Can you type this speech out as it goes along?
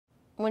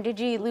When did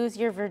you lose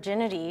your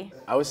virginity?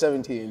 I was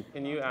 17.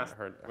 Can you ask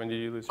her, when did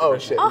you lose your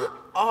virginity? Oh, shit.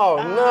 Oh,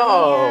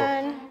 no.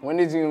 Man. When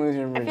did you lose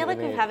your virginity? I feel like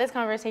we've had this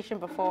conversation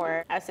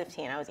before. I was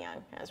 15, I was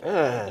young. I was really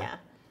young, yeah.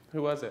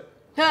 Who was it?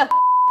 Why are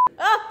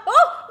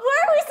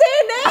we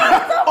saying names?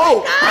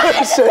 Oh my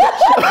God. Shit.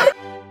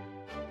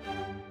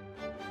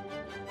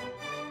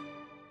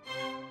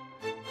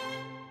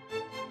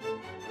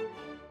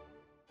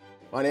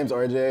 My name's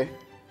RJ.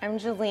 I'm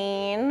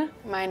Jolene.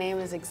 My name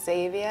is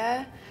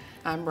Xavier.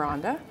 I'm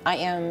Rhonda. I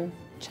am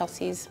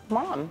Chelsea's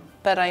mom,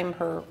 but I'm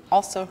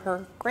also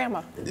her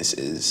grandma. This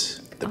is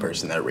the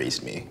person that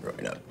raised me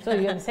growing up. So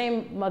you have the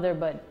same mother,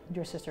 but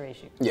your sister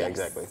raised you? Yeah,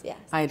 exactly. Yes.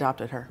 I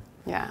adopted her.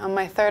 Yeah, on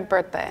my 3rd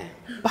birthday.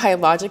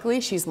 Biologically,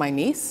 she's my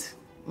niece.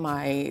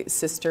 My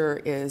sister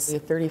is a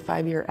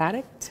 35-year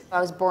addict. I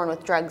was born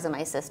with drugs in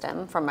my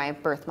system from my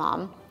birth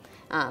mom.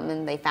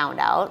 And they found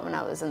out when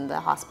I was in the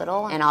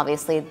hospital. And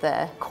obviously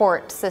the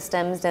court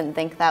systems didn't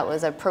think that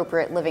was an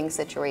appropriate living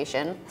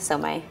situation. So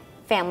my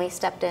family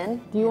stepped in.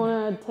 Do you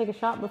want to take a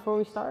shot before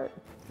we start?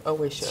 Oh,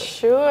 we should.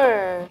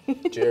 Sure.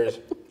 Cheers.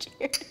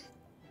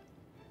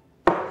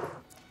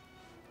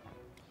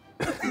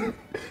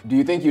 Do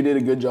you think you did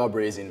a good job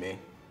raising me?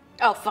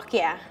 Oh, fuck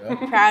yeah.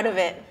 Proud of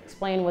it.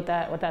 Explain what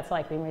that's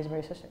like, being raised by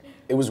your sister.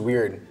 It was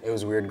weird. It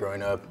was weird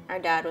growing up. Our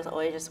dad was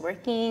always just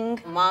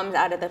working. Mom's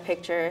out of the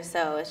picture,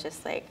 so it's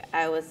just like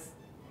I was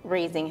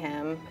raising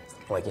him.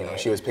 Like, you know,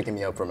 she was picking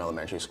me up from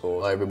elementary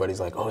school. Everybody's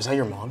like, oh, is that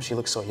your mom? She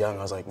looks so young.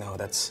 I was like, no,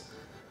 that's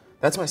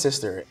my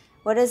sister.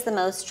 What is the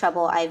most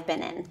trouble I've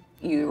been in?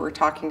 You were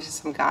talking to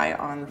some guy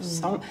on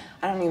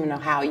I don't even know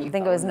how you I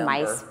think it was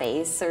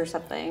MySpace or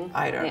something.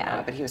 I don't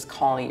know, but he was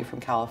calling you from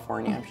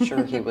California. I'm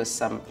sure he was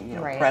some,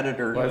 Right.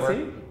 predator. Was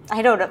he?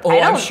 I don't know. Oh,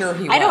 I'm sure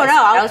he I don't was.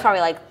 know. I was probably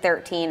like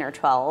 13 or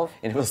 12.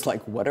 And it was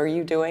like, what are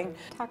you doing?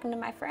 Talking to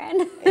my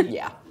friend.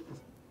 Yeah.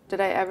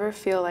 Did I ever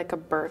feel like a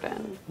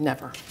burden?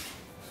 Never.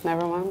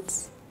 Never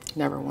once.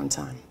 Never one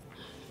time.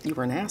 You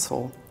were an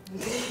asshole.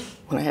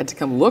 When I had to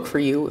come look for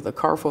you with a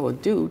car full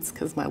of dudes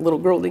because my little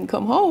girl didn't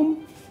come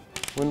home.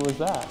 When was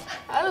that?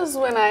 That was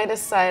when I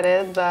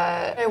decided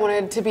that I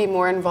wanted to be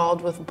more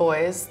involved with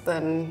boys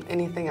than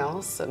anything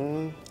else,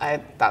 and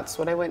that's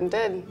what I went and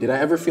did. Did I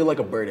ever feel like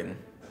a burden?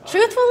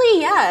 Truthfully,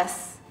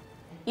 yes.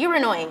 You were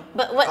annoying,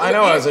 but what? I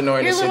know I was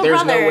annoying Your as shit. little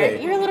There's no brother.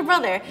 way. You're a little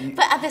brother,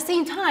 but at the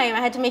same time, I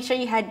had to make sure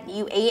you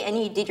ate and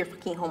you did your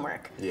fucking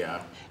homework.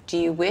 Yeah. Do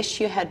you wish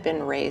you had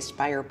been raised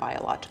by your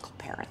biological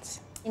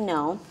parents?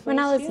 No. When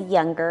I was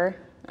younger,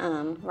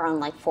 around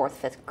like 4th,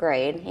 5th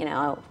grade, you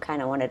know, I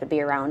kind of wanted to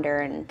be around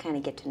her and kind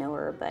of get to know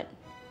her, but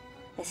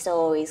I still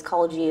always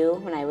called you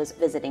when I was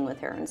visiting with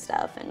her and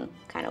stuff and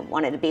kind of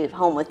wanted to be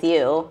home with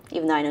you,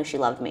 even though I know she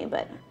loved me,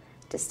 but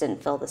just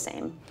didn't feel the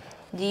same.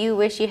 Do you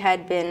wish you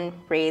had been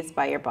raised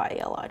by your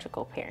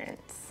biological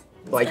parents?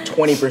 Like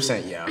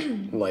 20%, yeah.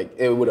 Like,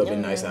 it would have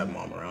been nice to have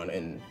mom around.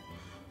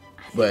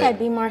 I think I'd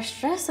be more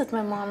stressed with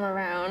my mom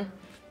around.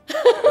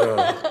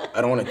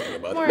 I don't want to think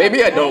about it.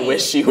 Maybe I don't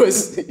wish she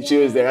was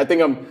there. I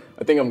think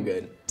I'm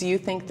good. Do you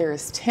think there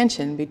is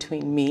tension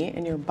between me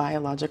and your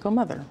biological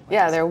mother?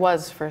 Yeah, there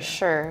was for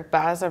sure.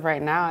 But as of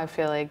right now, I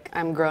feel like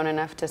I'm grown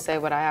enough to say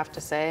what I have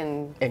to say,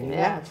 and you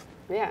yeah. have.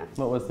 Yeah.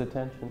 What was the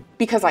tension?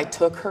 Because I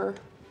took her,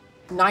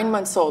 9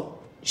 months old,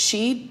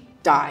 she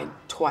died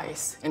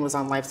twice and was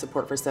on life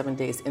support for 7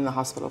 days, in the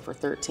hospital for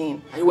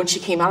 13. When she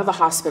came out of the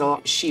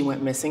hospital, she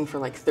went missing for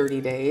like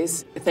 30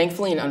 days.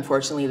 Thankfully and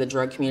unfortunately, the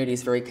drug community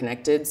is very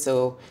connected,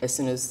 so as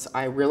soon as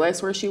I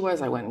realized where she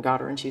was, I went and got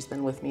her, and she's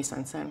been with me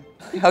since then.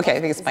 Okay, I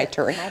think it's my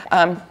turn.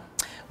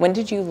 When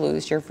did you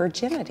lose your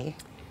virginity?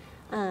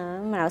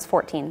 When I was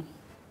 14,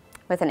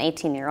 with an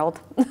 18-year-old,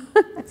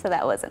 so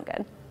that wasn't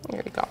good.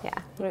 There you go.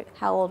 Yeah.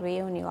 How old were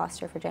you when you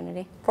lost your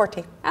virginity?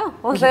 14. Oh,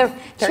 well, so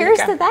cheers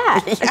to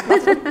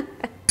that.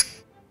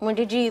 When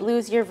did you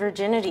lose your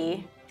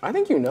virginity? I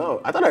think you know.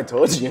 I thought I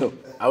told you.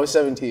 I was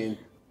 17.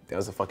 That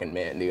was a fucking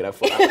man, dude. I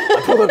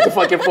pulled up to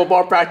fucking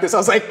football practice. I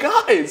was like,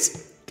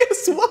 guys,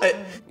 guess what?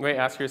 Wait,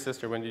 ask your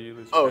sister, when did you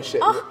lose your Oh,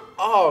 virginity? shit.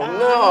 Oh,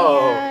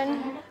 no.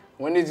 Man.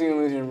 When did you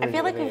lose your virginity? I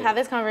feel like we've had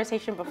this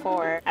conversation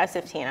before. I was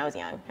 15, I was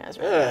young. I was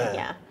really young,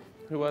 yeah.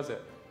 Who was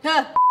it? Where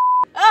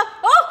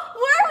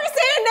are we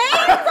saying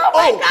names? Oh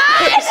my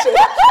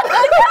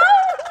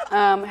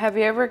gosh! Have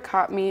you ever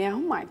caught me? Oh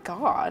my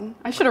God.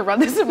 I should have read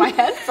this in my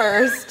head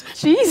first.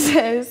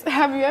 Jesus.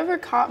 Have you ever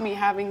caught me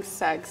having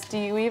sex? Do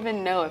you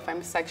even know if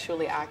I'm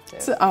sexually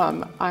active?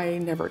 I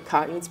never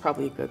caught you. It's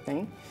probably a good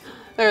thing.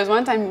 There was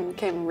one time you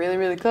came really,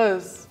 really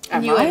close.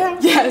 Am I?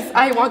 Yes,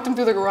 I walked him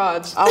through the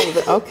garage.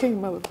 Oh, okay,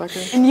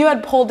 motherfucker. And you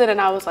had pulled it and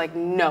I was like,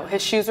 no.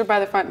 His shoes were by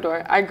the front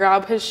door. I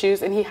grab his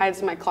shoes and he hides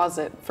in my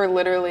closet for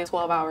literally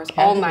 12 hours,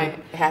 all night.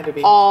 It had to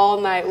be.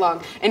 All night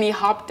long. And he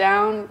hopped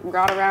down,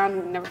 got around,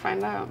 and never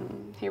find out.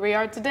 And here we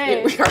are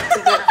today.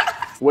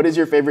 What is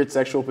your favorite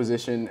sexual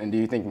position, and do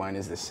you think mine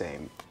is the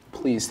same?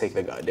 Please take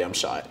the goddamn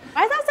shot.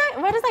 Why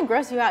does that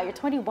gross you out? You're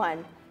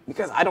 21.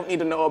 Because I don't need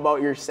to know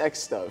about your sex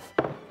stuff.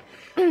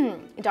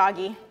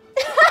 Doggy.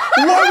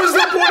 What was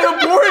the point of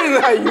pouring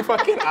that, you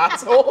fucking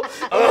asshole?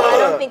 I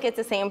don't think it's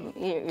the same.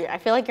 I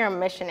feel like you're a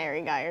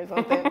missionary guy or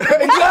something.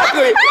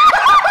 Exactly.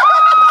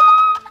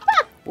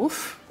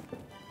 Oof.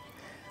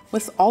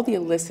 List all the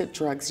illicit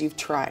drugs you've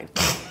tried.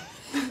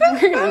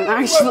 We're gonna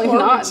actually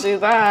not do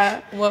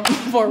that. What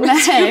more would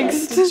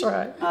Next. you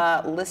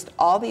try? List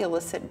all the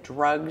illicit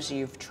drugs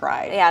you've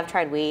tried. Yeah, I've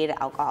tried weed,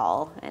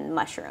 alcohol, and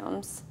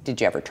mushrooms.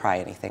 Did you ever try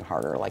anything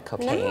harder like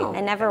cocaine?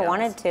 I never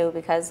wanted to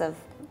because of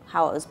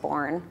how it was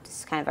born.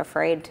 Just kind of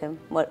afraid to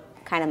what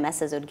kind of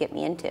messes it would get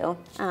me into.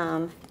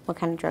 What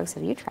kind of drugs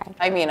have you tried?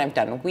 I mean, I've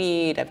done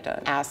weed, I've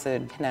done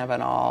acid,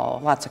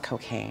 cannabinol, lots of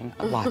cocaine,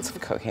 lots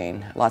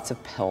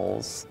of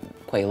pills,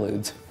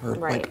 Quaaludes were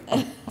Right.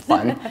 like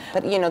fun.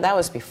 But you know, that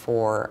was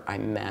before I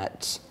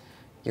met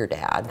your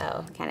dad.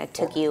 So kind of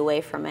took you away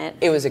from it.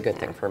 It was a good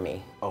thing for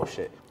me. Oh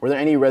shit. Were there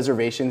any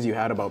reservations you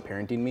had about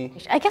parenting me?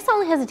 I guess the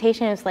only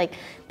hesitation is like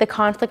the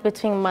conflict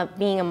between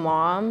being a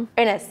mom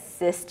and a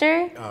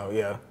sister. Oh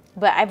yeah.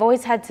 But I've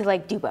always had to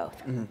like do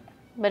both.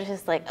 But it's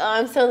just like, oh,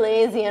 I'm so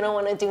lazy. I don't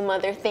want to do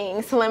mother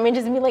things. So let me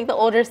just be like the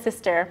older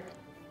sister.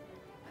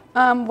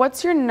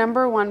 What's your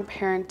 #1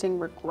 parenting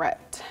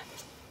regret?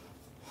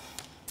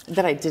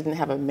 That I didn't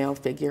have a male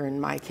figure in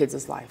my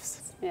kids'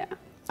 lives. Yeah.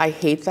 I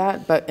hate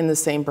that, but in the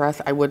same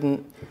breath, I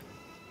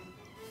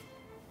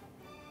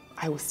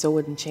still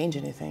wouldn't change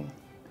anything.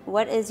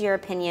 What is your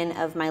opinion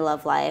of my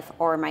love life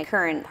or my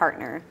current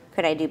partner?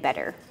 Could I do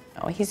better?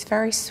 Oh, he's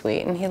very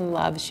sweet and he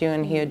loves you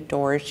and he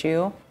adores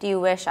you. Do you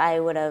wish I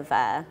would have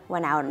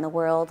went out in the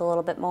world a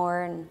little bit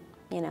more and,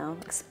 you know,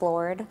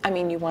 explored? I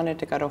mean, you wanted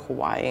to go to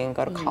Hawaii and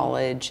go to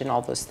college and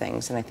all those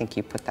things, and I think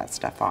you put that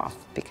stuff off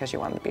because you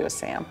wanted to be with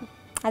Sam.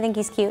 I think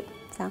he's cute,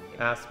 so.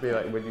 Asked to be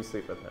like, would you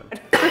sleep with him?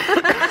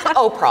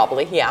 Oh,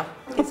 probably, yeah.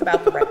 It's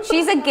about the right.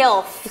 She's a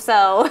gilf,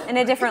 so in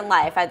a different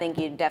life, I think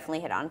you'd definitely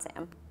hit on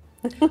Sam.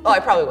 Oh, I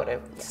probably would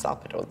have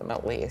stopped it with him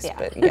at least, Yeah.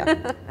 but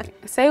yeah.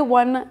 Say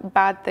one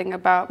bad thing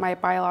about my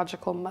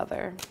biological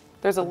mother.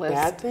 There's a list.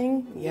 Bad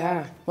thing?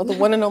 Yeah. Well, the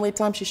one and only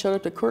time she showed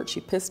up to court, she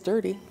pissed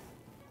dirty.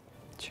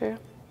 True.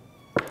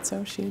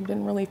 So she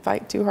didn't really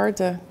fight too hard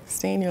to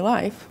stay in your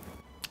life.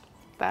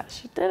 That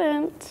she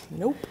didn't.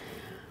 Nope.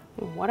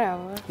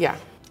 Whatever. Yeah.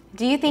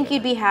 Do you think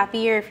you'd be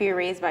happier if you were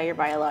raised by your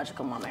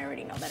biological mom? I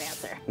already know that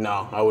answer.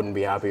 No, I wouldn't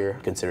be happier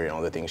considering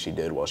all the things she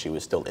did while she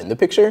was still in the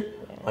picture.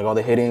 Like all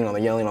the hitting, all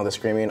the yelling, all the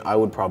screaming. I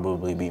would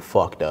probably be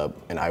fucked up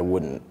and I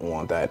wouldn't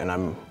want that. And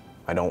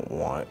I don't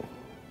want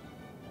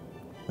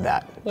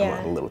that. Yeah.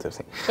 I'm a little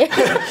tipsy.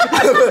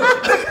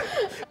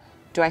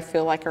 Do I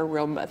feel like a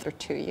real mother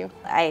to you?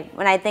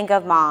 When I think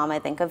of mom, I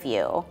think of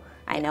you.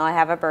 I know I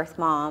have a birth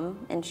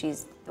mom and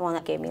she's the one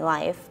that gave me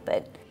life,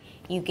 but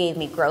you gave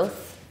me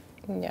growth,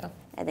 Yeah.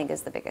 I think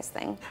is the biggest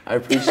thing. I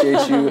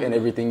appreciate you and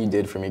everything you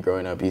did for me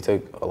growing up. You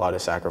took a lot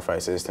of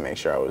sacrifices to make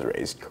sure I was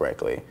raised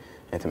correctly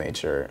and to make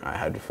sure I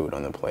had food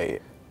on the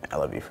plate. I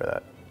love you for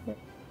that. You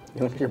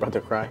look like you're about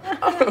to cry.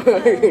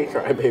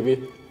 Cry,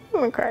 baby.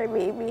 I'm a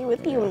crybaby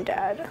with you and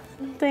Dad.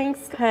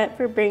 Thanks, Kat,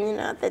 for bringing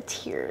out the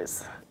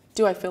tears.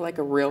 Do I feel like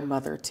a real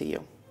mother to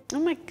you? Oh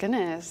my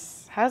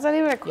goodness. How's that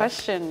even a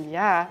question?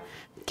 Yeah.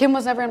 Kim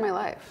was never in my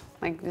life.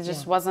 Like, it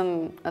just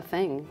wasn't a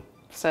thing.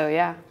 So,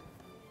 yeah.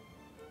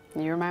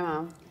 You were my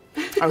mom.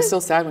 I was so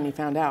sad when you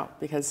found out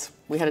because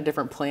we had a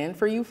different plan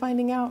for you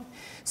finding out.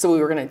 So we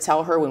were gonna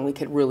tell her when we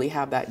could really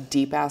have that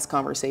deep ass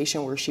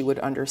conversation where she would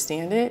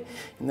understand it.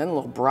 And then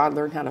little broad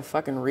learned how to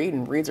fucking read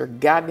and reads her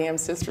goddamn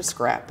sister's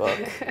scrapbook.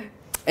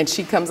 And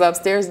she comes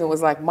upstairs and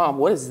was like, Mom,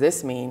 what does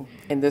this mean?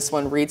 And this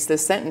one reads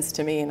this sentence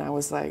to me and I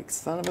was like,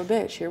 son of a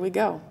bitch, here we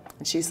go.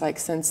 And she's like,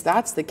 since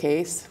that's the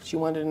case, she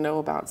wanted to know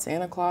about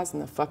Santa Claus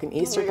and the fucking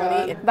Easter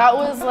Bunny. That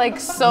was like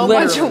so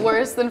much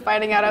worse than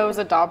finding out I was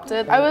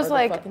adopted. I was the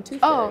like, fucking tooth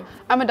oh, fairy.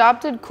 I'm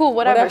adopted, cool,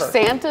 whatever. Whatever.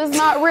 Santa's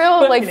not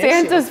real? Like, An issue.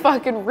 Santa's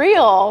fucking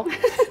real.